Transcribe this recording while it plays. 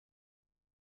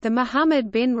The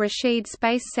Mohammed bin Rashid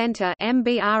Space Center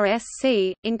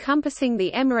 (MBRSC), encompassing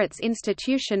the Emirates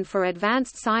Institution for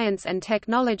Advanced Science and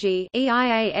Technology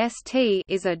 (EIAST),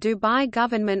 is a Dubai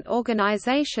government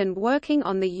organization working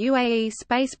on the UAE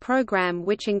space program,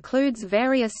 which includes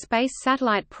various space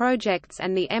satellite projects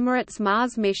and the Emirates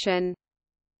Mars mission.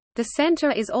 The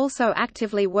center is also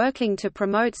actively working to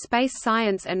promote space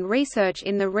science and research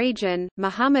in the region.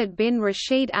 Mohammed bin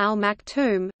Rashid Al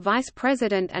Maktoum, Vice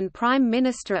President and Prime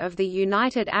Minister of the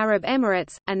United Arab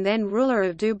Emirates, and then ruler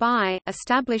of Dubai,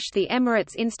 established the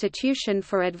Emirates Institution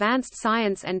for Advanced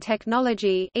Science and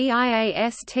Technology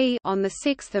 (EIAST) on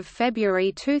 6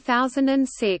 February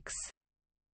 2006.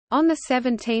 On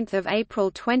 17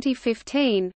 April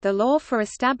 2015, the law for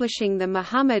establishing the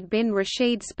Mohammed bin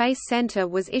Rashid Space Center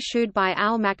was issued by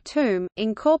Al Maktoum,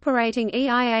 incorporating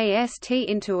EIAST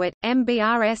into it.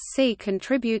 MBRSC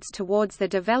contributes towards the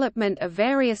development of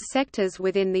various sectors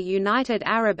within the United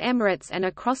Arab Emirates and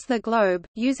across the globe,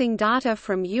 using data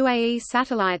from UAE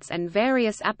satellites and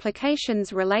various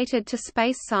applications related to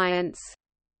space science.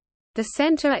 The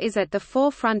center is at the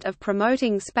forefront of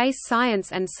promoting space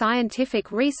science and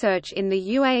scientific research in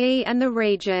the UAE and the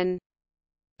region.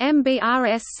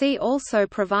 MBRSC also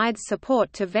provides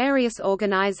support to various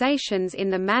organizations in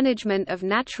the management of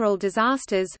natural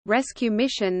disasters, rescue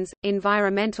missions,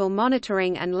 environmental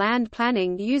monitoring and land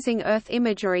planning using Earth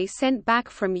imagery sent back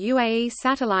from UAE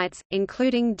satellites,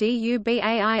 including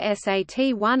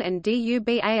DUBAISAT-1 and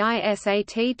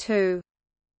DUBAISAT-2.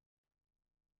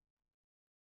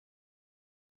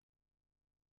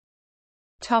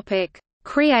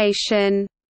 Creation.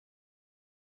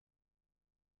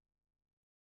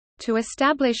 To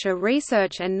establish a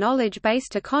research and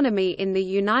knowledge-based economy in the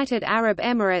United Arab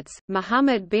Emirates,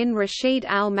 Mohammed bin Rashid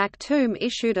Al Maktoum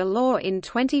issued a law in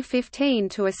 2015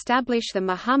 to establish the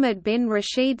Mohammed bin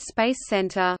Rashid Space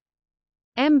Center.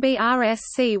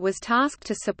 MBRSC was tasked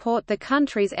to support the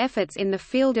country's efforts in the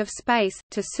field of space,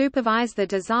 to supervise the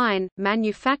design,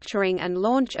 manufacturing and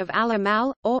launch of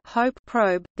Al-Amal, or Hope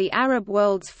probe, the Arab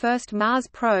world's first Mars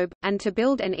probe, and to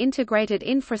build an integrated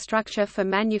infrastructure for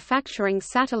manufacturing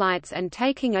satellites and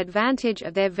taking advantage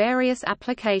of their various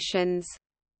applications.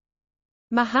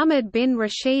 Mohammed bin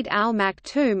Rashid Al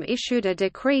Maktoum issued a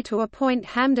decree to appoint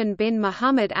Hamdan bin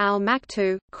Mohammed Al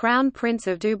Maktoum, Crown Prince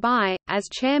of Dubai, as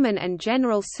chairman and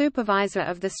general supervisor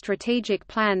of the strategic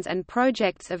plans and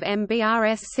projects of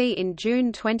MBRSC in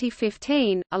June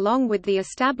 2015. Along with the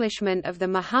establishment of the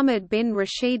Mohammed bin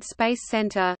Rashid Space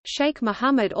Center, Sheikh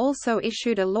Mohammed also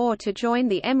issued a law to join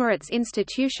the Emirates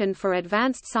Institution for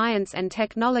Advanced Science and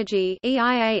Technology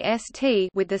 (EIAST)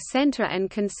 with the center and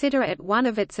consider it one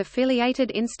of its affiliated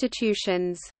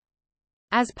institutions.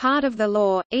 As part of the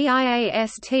law,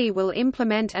 EIAST will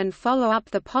implement and follow up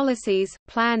the policies,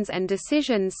 plans and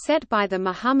decisions set by the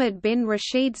Mohammed bin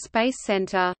Rashid Space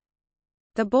Center.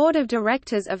 The board of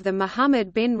directors of the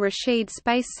Mohammed bin Rashid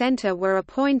Space Center were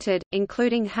appointed,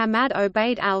 including Hamad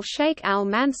Obaid al-Sheikh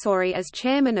al-Mansouri as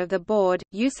chairman of the board,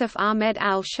 Yusuf Ahmed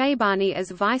al-Shaybani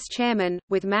as vice chairman,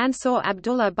 with Mansour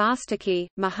Abdullah Bastaki,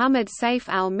 Mohammed Saif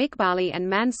al-Mikbali and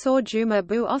Mansour Juma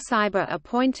Bu Osaiba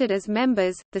appointed as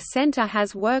members. The center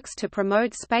has works to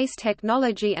promote space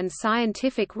technology and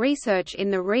scientific research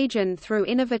in the region through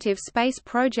innovative space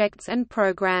projects and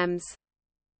programs.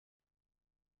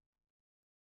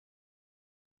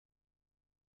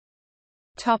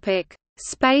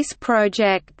 Space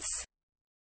projects.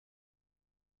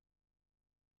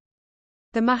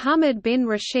 The Mohammed bin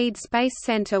Rashid Space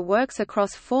Center works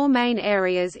across four main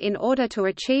areas in order to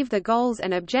achieve the goals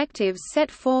and objectives set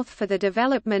forth for the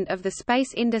development of the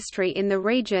space industry in the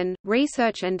region: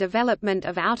 research and development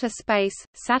of outer space,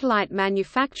 satellite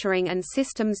manufacturing and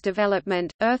systems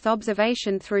development, Earth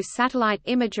observation through satellite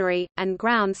imagery, and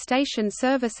ground station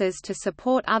services to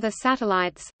support other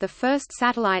satellites. The first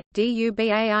satellite,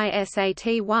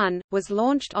 DUBAISAT-1, was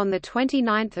launched on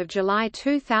 29 July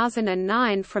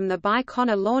 2009 from the Baikonur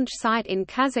launch site in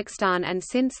Kazakhstan, and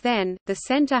since then, the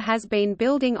center has been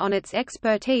building on its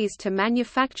expertise to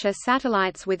manufacture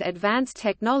satellites with advanced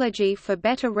technology for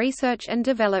better research and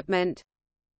development.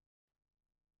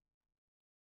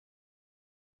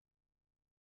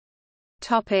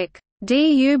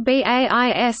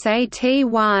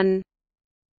 DUBAISAT-1.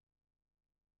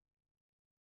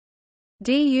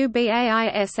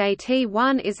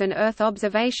 DUBAISAT-1 is an Earth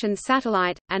observation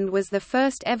satellite, and was the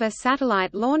first ever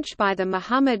satellite launched by the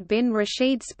Mohammed bin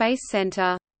Rashid Space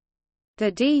Center.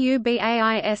 The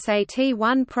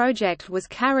DUBAISAT-1 project was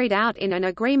carried out in an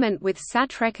agreement with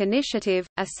Satrec Initiative,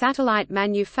 a satellite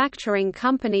manufacturing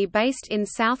company based in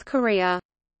South Korea.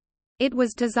 It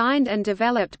was designed and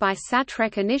developed by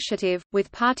SATREC Initiative,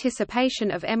 with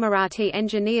participation of Emirati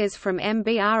engineers from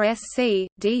MBRSC.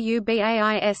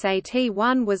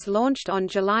 DUBAISAT-1 was launched on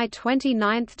July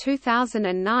 29,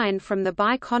 2009 from the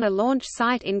Baikonur launch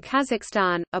site in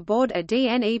Kazakhstan, aboard a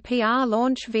DNEPR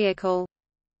launch vehicle.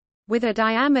 With a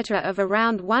diameter of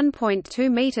around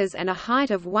 1.2 meters and a height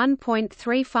of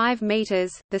 1.35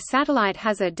 meters, the satellite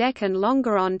has a deck and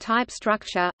longeron-type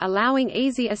structure, allowing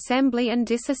easy assembly and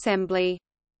disassembly.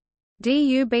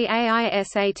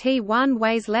 DUBAISAT-1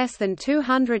 weighs less than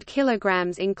 200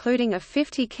 kg including a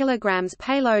 50 kg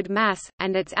payload mass,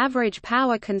 and its average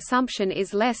power consumption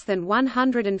is less than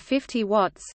 150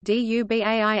 watts.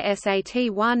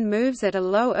 DUBAISAT-1 moves at a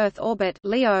low Earth orbit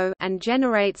 (LEO) and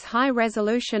generates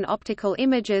high-resolution optical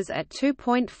images at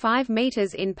 2.5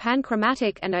 meters in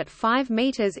panchromatic and at 5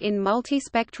 meters in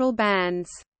multispectral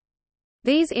bands.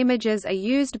 These images are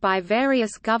used by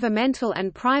various governmental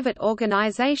and private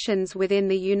organizations within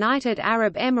the United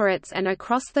Arab Emirates and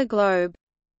across the globe.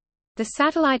 The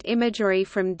satellite imagery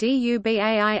from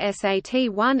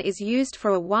DUBAISAT-1 is used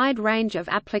for a wide range of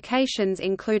applications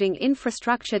including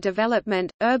infrastructure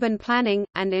development, urban planning,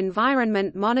 and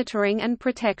environment monitoring and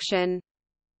protection.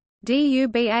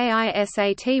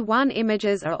 DUBAISAT-1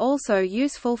 images are also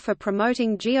useful for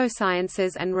promoting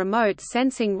geosciences and remote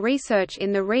sensing research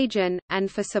in the region, and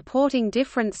for supporting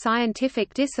different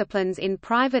scientific disciplines in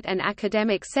private and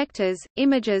academic sectors.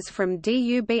 Images from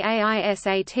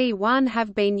DUBAISAT-1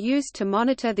 have been used to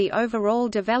monitor the overall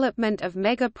development of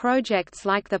mega projects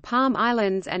like the Palm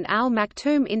Islands and Al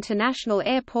Maktoum International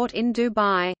Airport in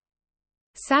Dubai.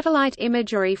 Satellite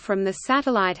imagery from the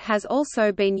satellite has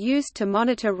also been used to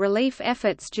monitor relief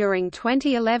efforts during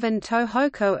 2011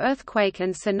 Tohoku earthquake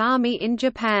and tsunami in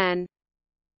Japan.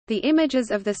 The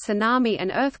images of the tsunami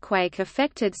and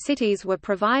earthquake-affected cities were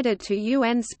provided to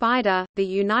UN SPIDER, the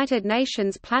United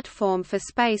Nations platform for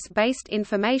space-based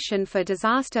information for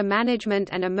disaster management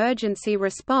and emergency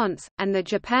response, and the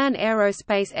Japan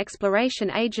Aerospace Exploration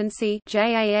Agency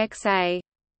 (JAXA).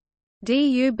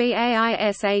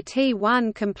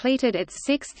 DUBAISAT-1 completed its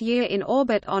sixth year in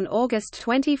orbit on August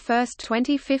 21,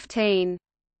 2015.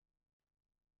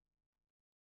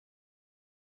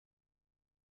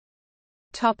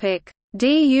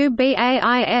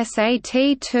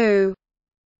 DUBAISAT-2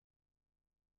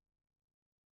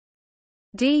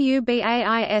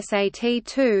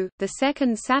 DUBAISAT-2, the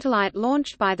second satellite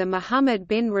launched by the Mohammed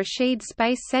bin Rashid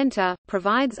Space Center,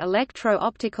 provides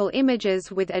electro-optical images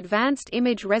with advanced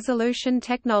image resolution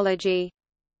technology.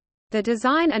 The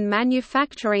design and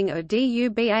manufacturing of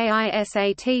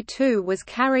DUBAISAT-2 was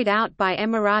carried out by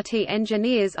Emirati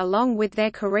engineers along with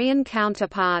their Korean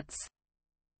counterparts.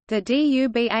 The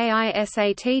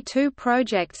DUBAISAT-2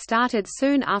 project started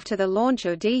soon after the launch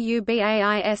of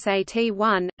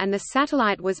DUBAISAT-1, and the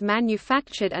satellite was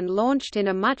manufactured and launched in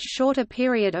a much shorter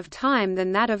period of time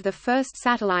than that of the first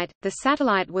satellite. The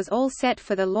satellite was all set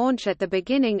for the launch at the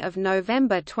beginning of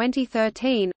November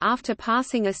 2013, after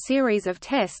passing a series of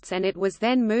tests, and it was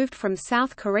then moved from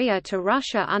South Korea to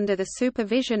Russia under the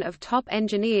supervision of top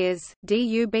engineers.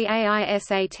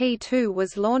 DUBAISAT-2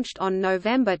 was launched on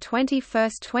November 21,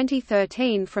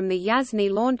 2013 from the Yasny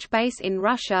launch base in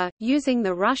Russia, using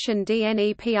the Russian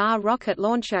DNEPR rocket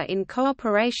launcher in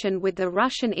cooperation with the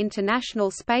Russian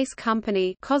International Space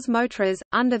Company Kosmotras,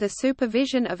 under the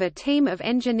supervision of a team of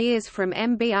engineers from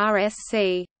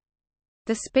MBRSC.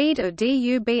 The speed of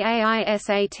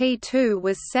DUBAISAT-2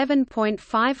 was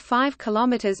 7.55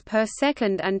 km per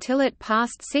second until it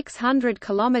passed 600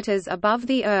 km above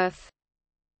the Earth.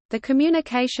 The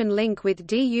communication link with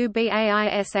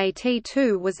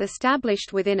DUBAISAT-2 was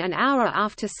established within an hour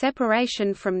after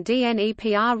separation from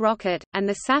DNEPR rocket, and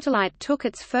the satellite took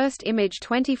its first image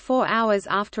 24 hours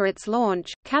after its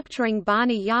launch, capturing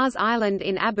Bani Yas Island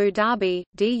in Abu Dhabi.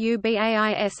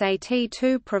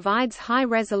 DUBAISAT-2 provides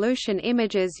high-resolution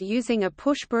images using a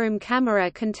push-broom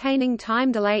camera containing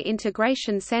time delay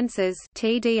integration sensors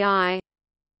 (TDI).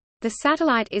 The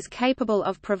satellite is capable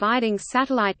of providing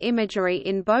satellite imagery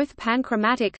in both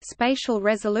panchromatic spatial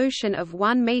resolution of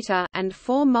 1 meter and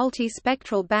 4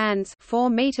 multispectral bands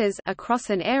 4 meters across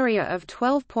an area of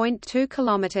 12.2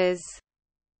 kilometers.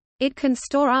 It can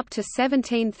store up to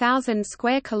 17,000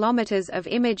 square kilometers of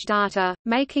image data,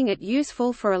 making it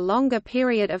useful for a longer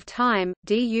period of time.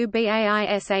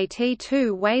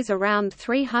 DUBAISAT-2 weighs around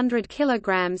 300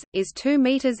 kilograms, is 2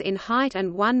 meters in height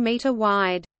and 1 meter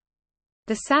wide.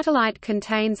 The satellite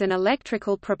contains an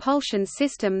electrical propulsion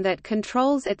system that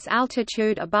controls its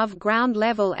altitude above ground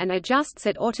level and adjusts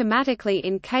it automatically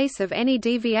in case of any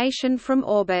deviation from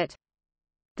orbit.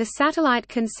 The satellite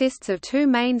consists of two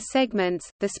main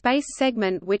segments, the space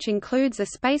segment which includes a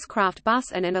spacecraft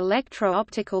bus and an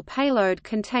electro-optical payload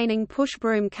containing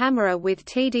push-broom camera with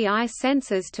TDI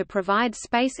sensors to provide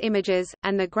space images,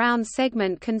 and the ground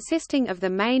segment consisting of the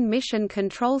Main Mission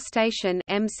Control Station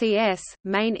 (MCS),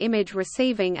 Main Image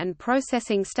Receiving and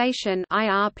Processing Station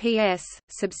 (IRPS),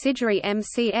 subsidiary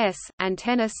MCS,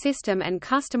 Antenna System and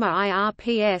Customer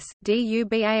IRPS.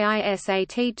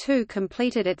 DUBAISAT-2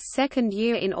 completed its second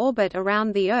year in orbit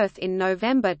around the Earth in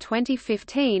November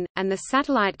 2015, and the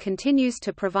satellite continues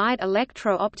to provide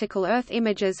electro-optical Earth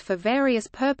images for various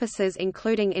purposes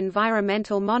including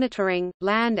environmental monitoring,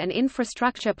 land and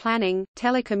infrastructure planning,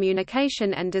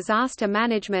 telecommunication and disaster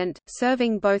management,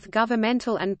 serving both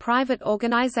governmental and private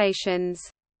organizations.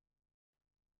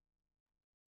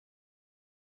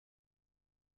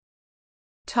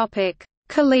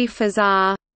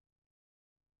 KhalifaSat.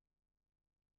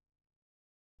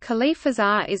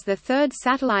 KhalifaSat is the third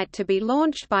satellite to be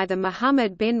launched by the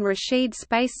Mohammed bin Rashid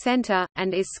Space Center,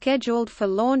 and is scheduled for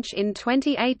launch in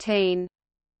 2018.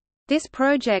 This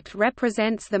project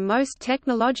represents the most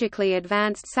technologically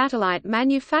advanced satellite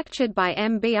manufactured by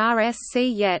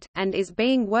MBRSC yet, and is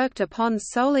being worked upon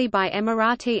solely by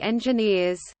Emirati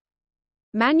engineers.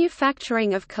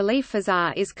 Manufacturing of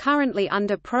KhalifaSat is currently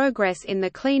under progress in the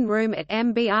clean room at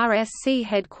MBRSC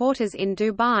headquarters in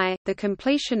Dubai. The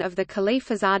completion of the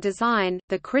KhalifaSat design,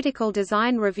 the Critical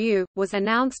Design Review, was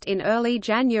announced in early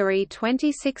January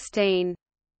 2016.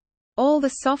 All the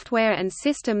software and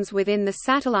systems within the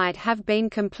satellite have been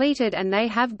completed and they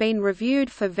have been reviewed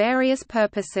for various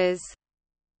purposes.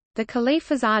 The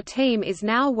KhalifaSat team is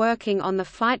now working on the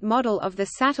flight model of the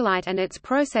satellite and its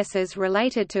processes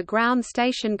related to ground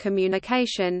station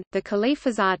communication. The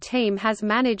KhalifaSat team has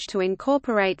managed to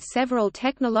incorporate several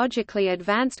technologically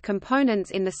advanced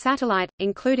components in the satellite,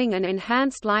 including an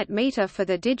enhanced light meter for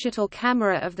the digital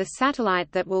camera of the satellite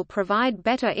that will provide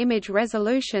better image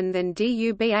resolution than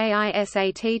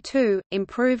DUBAISAT-2,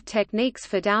 improved techniques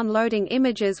for downloading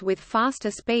images with faster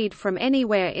speed from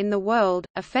anywhere in the world,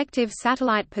 effective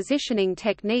satellite positioning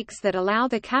techniques that allow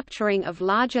the capturing of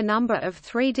larger number of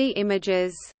 3D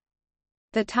images.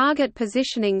 The target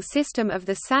positioning system of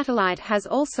the satellite has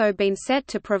also been set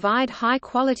to provide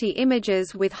high-quality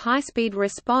images with high-speed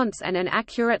response and an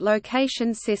accurate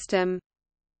location system.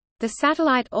 The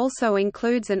satellite also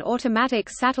includes an automatic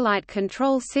satellite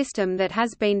control system that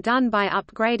has been done by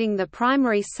upgrading the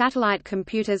primary satellite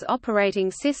computer's operating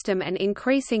system and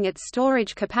increasing its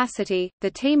storage capacity.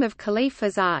 The team of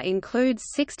KhalifaSat includes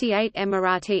 68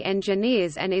 Emirati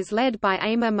engineers and is led by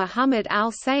Amir Mohammed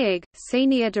Al Sayegh,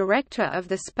 Senior Director of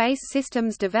the Space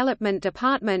Systems Development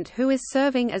Department, who is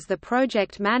serving as the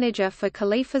project manager for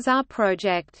KhalifaSat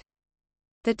project.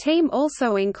 The team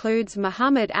also includes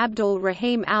Muhammad Abdul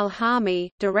Rahim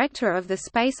Al-Hami, Director of the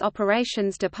Space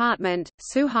Operations Department,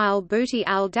 Suhail Bhuti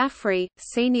Al-Dafri,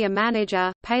 Senior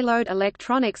Manager, Payload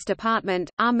Electronics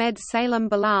Department, Ahmed Salem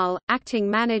Bilal,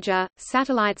 Acting Manager,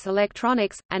 Satellites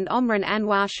Electronics, and Omran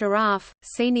Anwar Sharaf,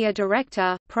 Senior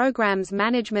Director, Programs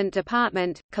Management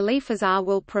Department. KhalifaSat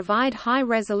will provide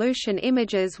high-resolution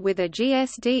images with a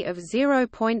GSD of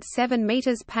 0.7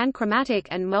 meters panchromatic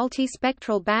and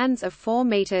multispectral bands of 4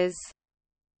 meters.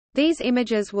 These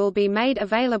images will be made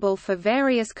available for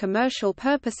various commercial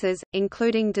purposes,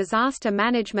 including disaster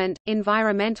management,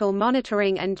 environmental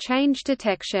monitoring and change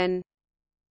detection.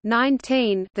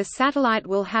 19. The satellite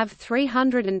will have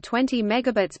 320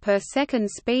 megabits per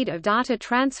second speed of data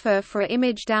transfer for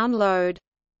image download.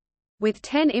 With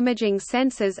 10 imaging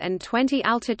sensors and 20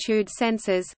 altitude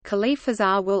sensors,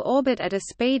 KhalifaSat will orbit at a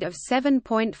speed of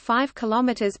 7.5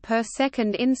 km per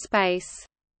second in space.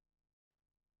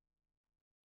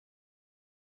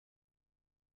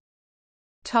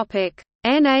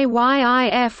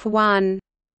 NAYIF-1.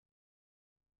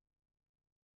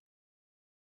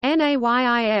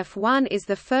 NAYIF-1 is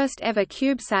the first ever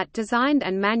CubeSat designed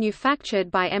and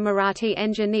manufactured by Emirati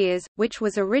engineers, which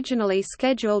was originally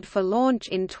scheduled for launch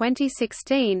in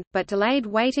 2016, but delayed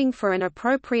waiting for an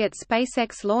appropriate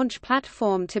SpaceX launch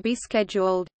platform to be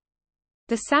scheduled.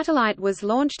 The satellite was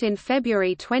launched in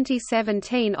February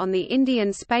 2017 on the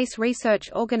Indian Space Research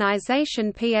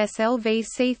Organisation PSLV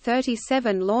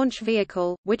C-37 launch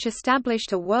vehicle, which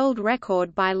established a world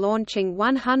record by launching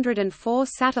 104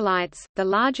 satellites, the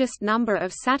largest number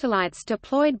of satellites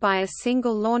deployed by a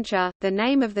single launcher. The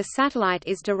name of the satellite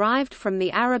is derived from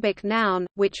the Arabic noun,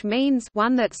 which means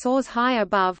one that soars high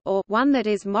above or one that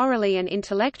is morally and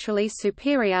intellectually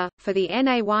superior. For the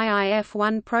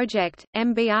NAYIF-1 project,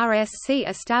 MBRSC UAE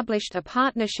established a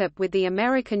partnership with the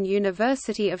American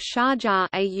University of Sharjah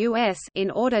 (AUS)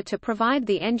 in order to provide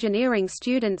the engineering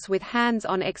students with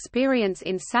hands-on experience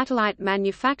in satellite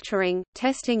manufacturing,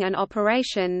 testing and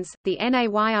operations. The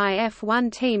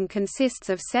NAYIF-1 team consists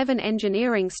of 7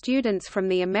 engineering students from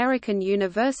the American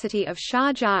University of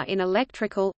Sharjah in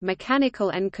electrical, mechanical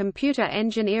and computer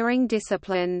engineering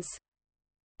disciplines.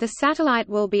 The satellite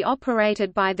will be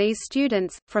operated by these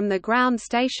students, from the ground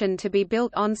station to be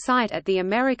built on-site at the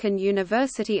American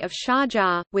University of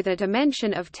Sharjah, with a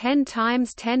dimension of 10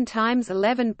 × 10 ×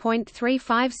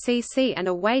 11.35 cc and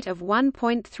a weight of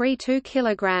 1.32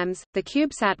 kg. The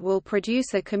CubeSat will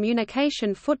produce a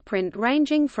communication footprint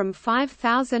ranging from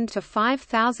 5,000 to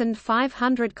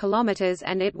 5,500 km,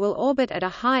 and it will orbit at a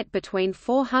height between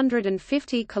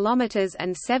 450 km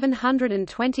and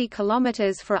 720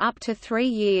 km for up to 3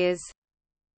 years.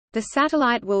 The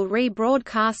satellite will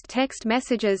rebroadcast text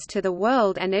messages to the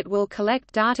world, and it will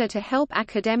collect data to help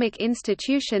academic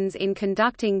institutions in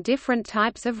conducting different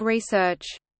types of research.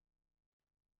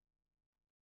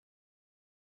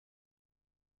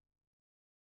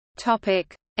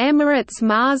 Emirates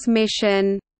Mars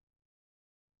mission.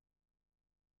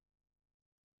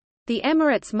 The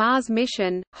Emirates Mars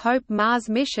mission, Hope Mars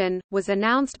mission, was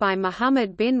announced by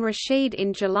Mohammed bin Rashid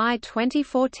in July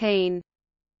 2014.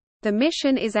 The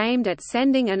mission is aimed at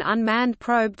sending an unmanned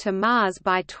probe to Mars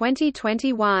by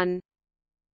 2021.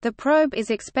 The probe is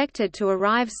expected to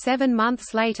arrive 7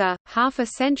 months later, half a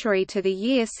century to the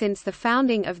year since the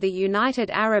founding of the United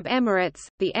Arab Emirates.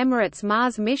 The Emirates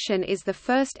Mars mission is the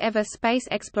first ever space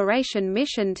exploration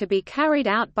mission to be carried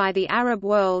out by the Arab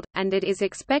world, and it is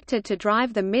expected to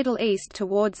drive the Middle East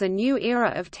towards a new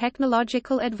era of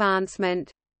technological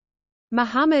advancement.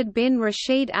 Mohammed bin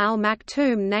Rashid Al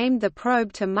Maktoum named the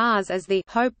probe to Mars as the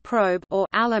Hope probe, or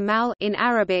Al-Amal in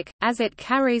Arabic, as it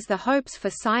carries the hopes for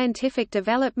scientific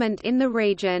development in the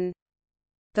region.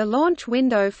 The launch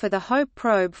window for the Hope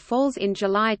probe falls in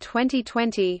July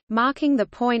 2020, marking the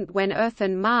point when Earth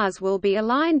and Mars will be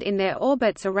aligned in their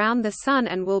orbits around the Sun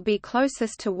and will be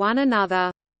closest to one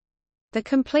another. The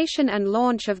completion and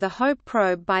launch of the Hope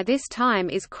probe by this time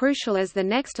is crucial, as the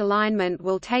next alignment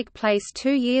will take place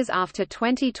 2 years after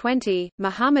 2020.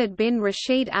 Mohammed bin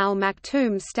Rashid Al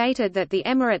Maktoum stated that the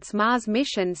Emirates Mars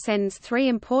mission sends 3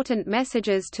 important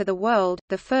messages to the world.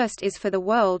 The first is for the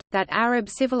world, that Arab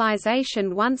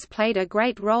civilization once played a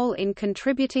great role in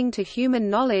contributing to human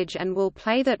knowledge and will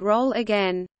play that role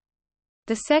again.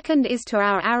 The second is to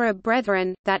our Arab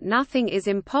brethren, that nothing is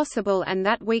impossible and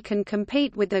that we can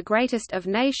compete with the greatest of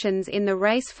nations in the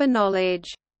race for knowledge.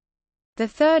 The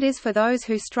third is for those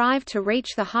who strive to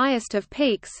reach the highest of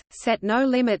peaks: set no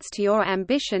limits to your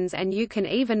ambitions and you can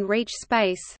even reach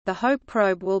space. The Hope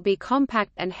probe will be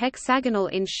compact and hexagonal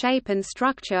in shape and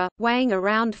structure, weighing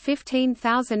around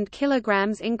 15,000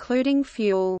 kilograms including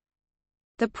fuel.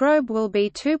 The probe will be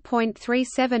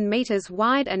 2.37 meters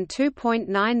wide and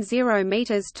 2.90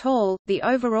 meters tall, the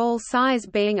overall size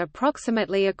being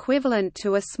approximately equivalent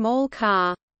to a small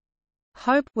car.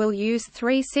 Hope will use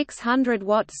 3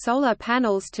 600-watt solar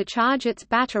panels to charge its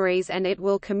batteries, and it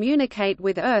will communicate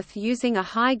with Earth using a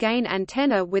high-gain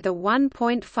antenna with a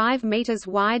 1.5 meters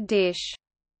wide dish.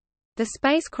 The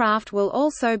spacecraft will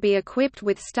also be equipped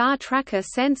with star tracker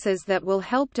sensors that will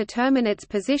help determine its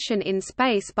position in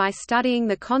space by studying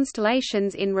the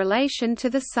constellations in relation to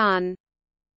the Sun.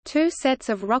 2 sets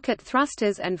of rocket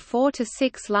thrusters and 4 to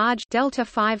 6 large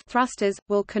Delta-V thrusters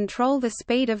will control the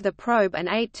speed of the probe, and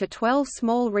 8 to 12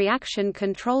 small reaction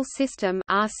control system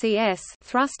 (RCS)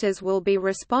 thrusters will be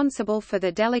responsible for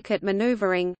the delicate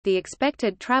maneuvering. The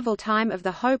expected travel time of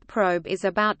the Hope probe is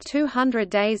about 200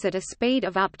 days at a speed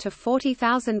of up to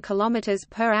 40,000 km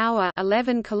per hour,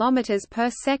 11 km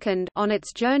per second, on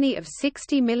its journey of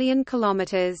 60 million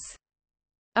kilometers.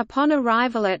 Upon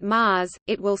arrival at Mars,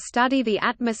 it will study the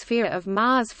atmosphere of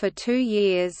Mars for 2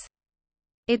 years.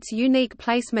 Its unique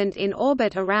placement in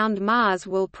orbit around Mars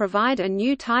will provide a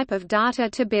new type of data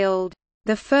to build.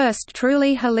 The first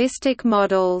truly holistic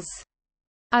models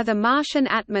of the Martian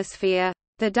atmosphere.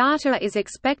 The data is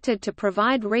expected to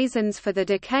provide reasons for the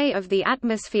decay of the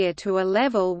atmosphere to a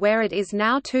level where it is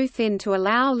now too thin to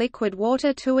allow liquid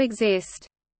water to exist.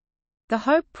 The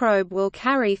Hope probe will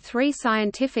carry 3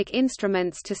 scientific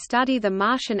instruments to study the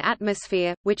Martian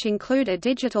atmosphere, which include a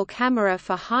digital camera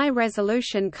for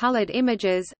high-resolution colored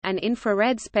images, an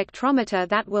infrared spectrometer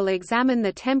that will examine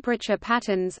the temperature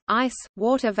patterns, ice,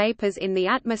 water vapors in the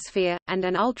atmosphere, and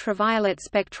an ultraviolet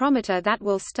spectrometer that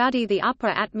will study the upper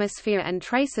atmosphere and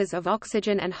traces of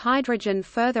oxygen and hydrogen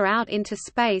further out into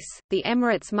space. The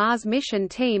Emirates Mars mission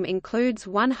team includes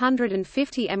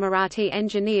 150 Emirati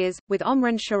engineers, with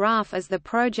Omran Sharaf as the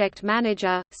project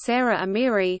manager, Sarah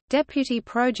Amiri, deputy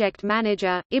project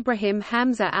manager, Ibrahim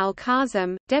Hamza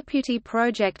Al-Kazim, deputy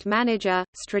project manager,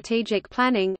 strategic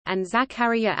planning, and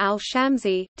Zakaria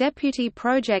Al-Shamsi, deputy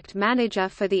project manager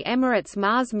for the Emirates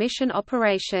Mars mission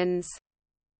operations.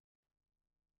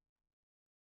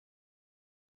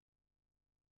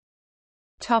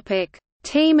 Topic: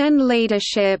 Team and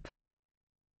leadership.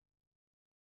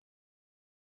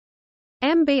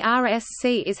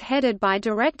 MBRSC is headed by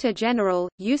Director General,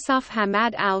 Yusuf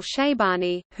Hamad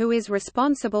al-Shaybani, who is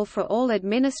responsible for all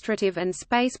administrative and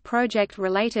space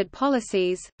project-related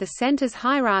policies. The center's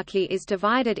hierarchy is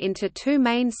divided into two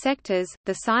main sectors,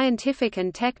 the Scientific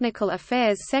and Technical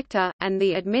Affairs sector, and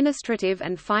the Administrative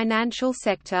and Financial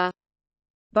sector.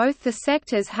 Both the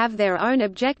sectors have their own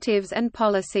objectives and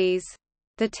policies.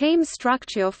 The team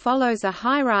structure follows a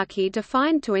hierarchy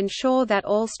defined to ensure that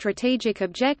all strategic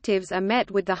objectives are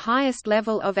met with the highest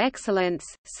level of excellence.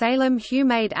 Salem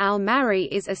Humaid Al-Mari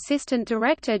is Assistant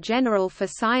Director General for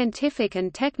Scientific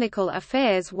and Technical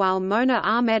Affairs, while Mona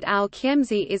Ahmed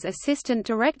Al-Khiemzi is Assistant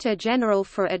Director General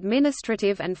for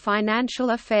Administrative and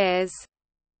Financial Affairs.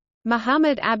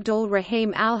 Muhammad Abdul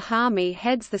Rahim Al-Hami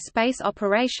heads the Space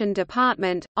Operation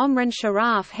Department, Omran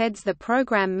Sharaf heads the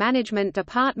Program Management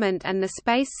Department, and the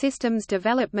Space Systems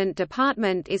Development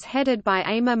Department is headed by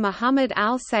Ayma Muhammad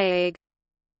Al-Sayegh.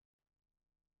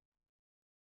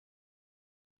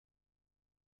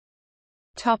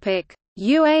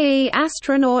 UAE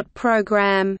Astronaut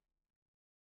Program.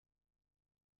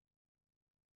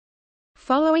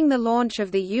 Following the launch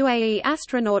of the UAE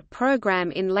Astronaut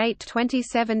Program in late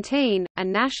 2017, a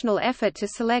national effort to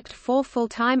select 4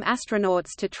 full-time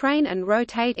astronauts to train and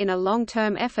rotate in a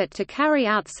long-term effort to carry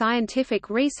out scientific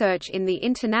research in the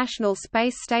International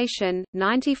Space Station,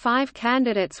 95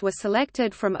 candidates were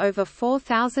selected from over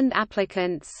 4,000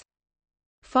 applicants.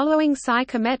 Following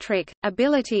psychometric,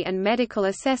 ability and medical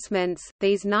assessments,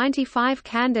 these 95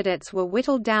 candidates were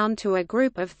whittled down to a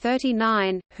group of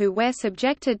 39, who were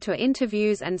subjected to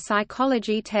interviews and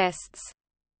psychology tests.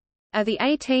 Of the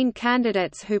 18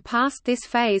 candidates who passed this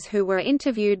phase who were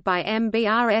interviewed by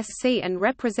MBRSC and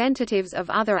representatives of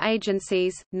other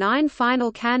agencies, 9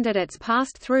 final candidates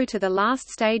passed through to the last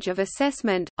stage of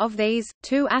assessment. Of these,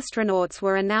 2 astronauts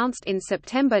were announced in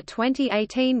September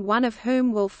 2018, one of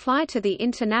whom will fly to the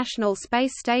International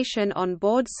Space Station on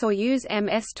board Soyuz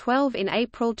MS-12 in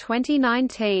April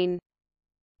 2019.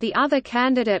 The other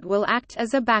candidate will act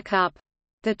as a backup.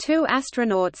 The 2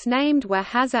 astronauts named were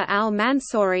Hazza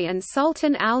al-Mansouri and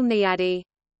Sultan al-Niyadi.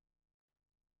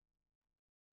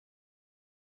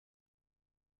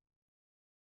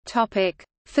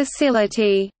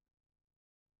 Facility.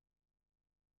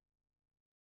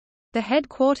 The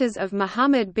headquarters of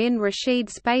Mohammed bin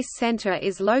Rashid Space Center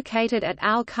is located at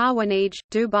Al Khawanij,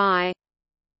 Dubai.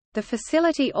 The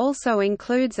facility also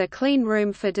includes a clean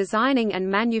room for designing and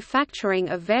manufacturing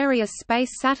of various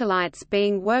space satellites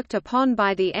being worked upon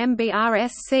by the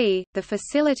MBRSC. The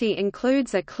facility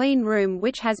includes a clean room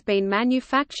which has been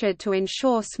manufactured to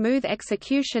ensure smooth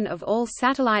execution of all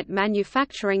satellite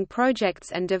manufacturing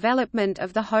projects and development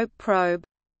of the HOPE probe.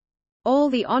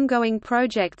 All the ongoing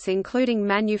projects including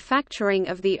manufacturing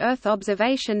of the Earth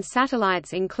observation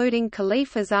satellites including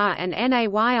KhalifaSat and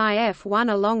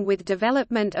NAYIF-1 along with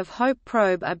development of HOPE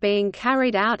probe are being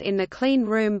carried out in the clean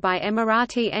room by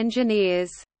Emirati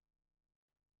engineers.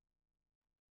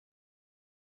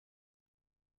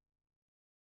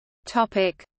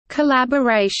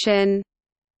 Collaboration.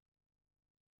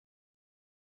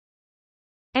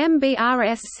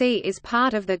 MBRSC is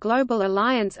part of the Global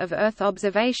Alliance of Earth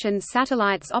Observation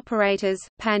Satellites Operators,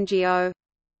 PANGEO.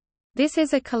 This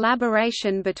is a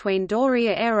collaboration between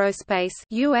Doria Aerospace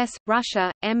 (US,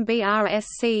 Russia),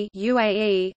 MBRSC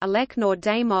 (UAE), Elecnor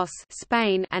Deimos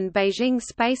 (Spain), and Beijing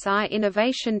Space Eye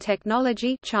Innovation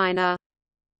Technology (China).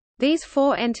 These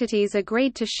 4 entities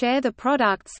agreed to share the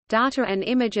products, data and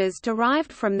images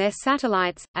derived from their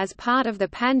satellites. As part of the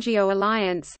PANGEO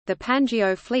Alliance, the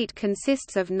PANGEO fleet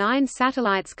consists of 9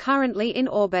 satellites currently in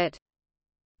orbit.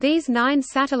 These 9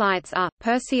 satellites are,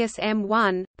 Perseus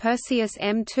M1, Perseus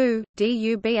M2,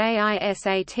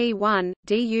 DUBAISAT-1,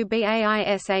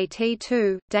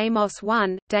 DUBAISAT-2,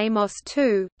 Deimos-1,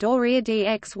 Deimos-2, Doria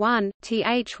DX-1,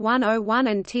 TH-101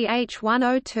 and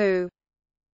TH-102.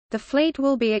 The fleet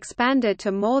will be expanded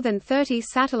to more than 30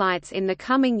 satellites in the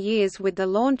coming years with the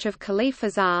launch of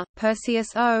KhalifaSat,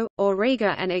 Perseus-O,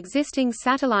 Auriga and existing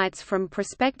satellites from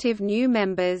prospective new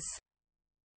members.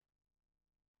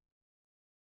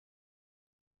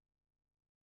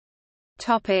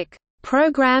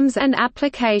 Programs and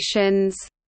applications.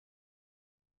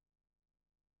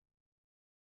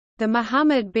 The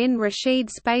Mohammed bin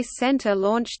Rashid Space Center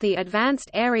launched the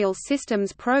Advanced Aerial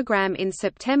Systems Program in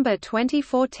September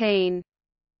 2014.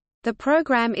 The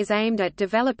program is aimed at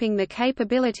developing the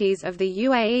capabilities of the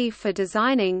UAE for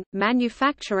designing,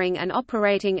 manufacturing and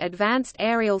operating advanced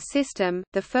aerial system.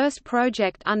 The first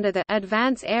project under the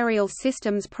Advanced Aerial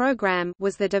Systems Program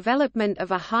was the development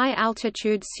of a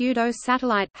high-altitude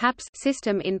pseudo-satellite (HAPS)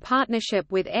 system in partnership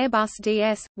with Airbus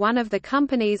DS, one of the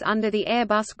companies under the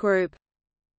Airbus Group.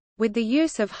 With the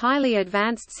use of highly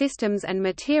advanced systems and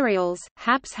materials,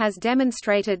 HAPS has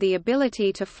demonstrated the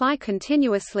ability to fly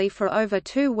continuously for over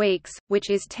 2 weeks, which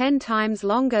is 10 times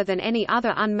longer than any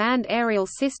other unmanned aerial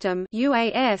system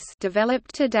 (UAS)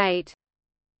 developed to date.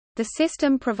 The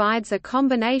system provides a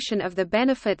combination of the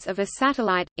benefits of a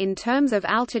satellite, in terms of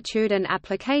altitude and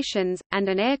applications, and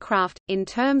an aircraft, in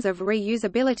terms of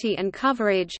reusability and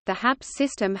coverage. The HAPS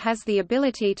system has the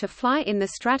ability to fly in the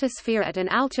stratosphere at an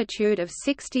altitude of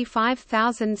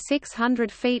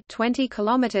 65,600 feet 20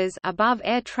 kilometers above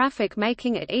air traffic,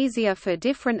 making it easier for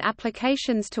different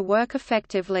applications to work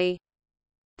effectively.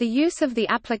 The use of the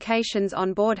applications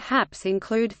on board HAPS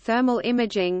include thermal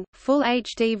imaging, full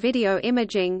HD video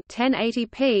imaging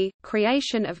 1080p,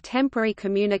 creation of temporary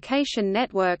communication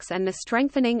networks and the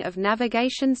strengthening of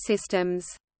navigation systems.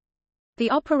 The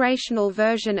operational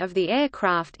version of the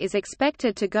aircraft is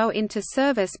expected to go into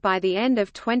service by the end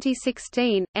of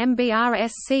 2016.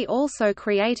 MBRSC also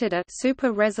created a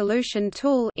super resolution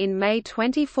tool in May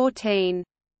 2014.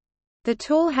 The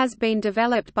tool has been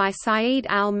developed by Saeed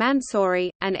Al-Mansouri,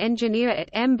 an engineer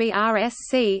at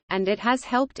MBRSC, and it has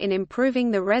helped in improving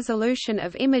the resolution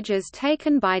of images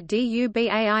taken by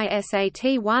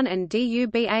DUBAISAT-1 and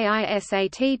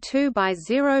DUBAISAT-2 by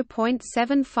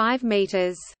 0.75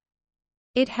 meters.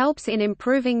 It helps in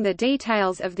improving the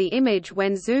details of the image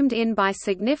when zoomed in by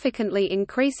significantly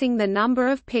increasing the number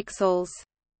of pixels.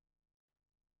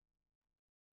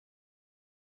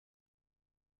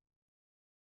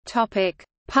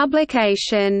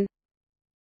 Publication.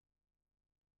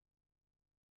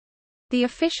 The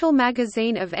official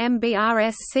magazine of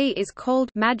MBRSC is called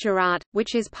Majurat,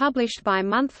 which is published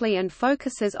bi-monthly and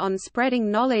focuses on spreading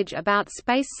knowledge about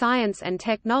space science and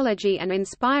technology and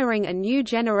inspiring a new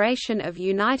generation of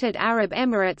United Arab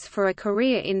Emirates for a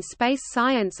career in space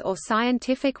science or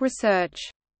scientific research.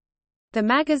 The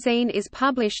magazine is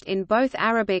published in both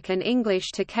Arabic and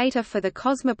English to cater for the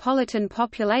cosmopolitan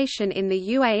population in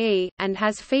the UAE, and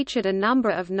has featured a number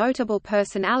of notable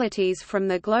personalities from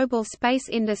the global space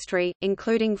industry,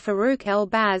 including Farouk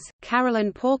El-Baz,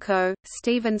 Carolyn Porco,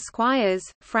 Stephen Squires,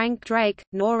 Frank Drake,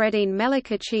 Noureddin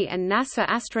Melikachi and NASA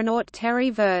astronaut Terry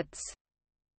Virts.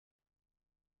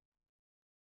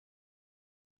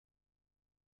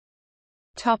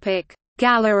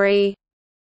 Gallery.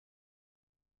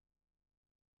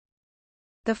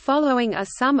 The following are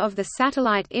some of the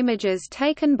satellite images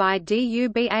taken by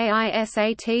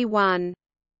DUBAISAT-1.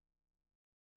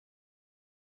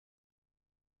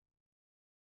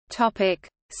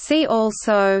 See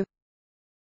also: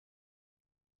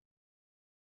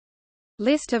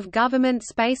 List of government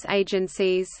space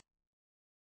agencies.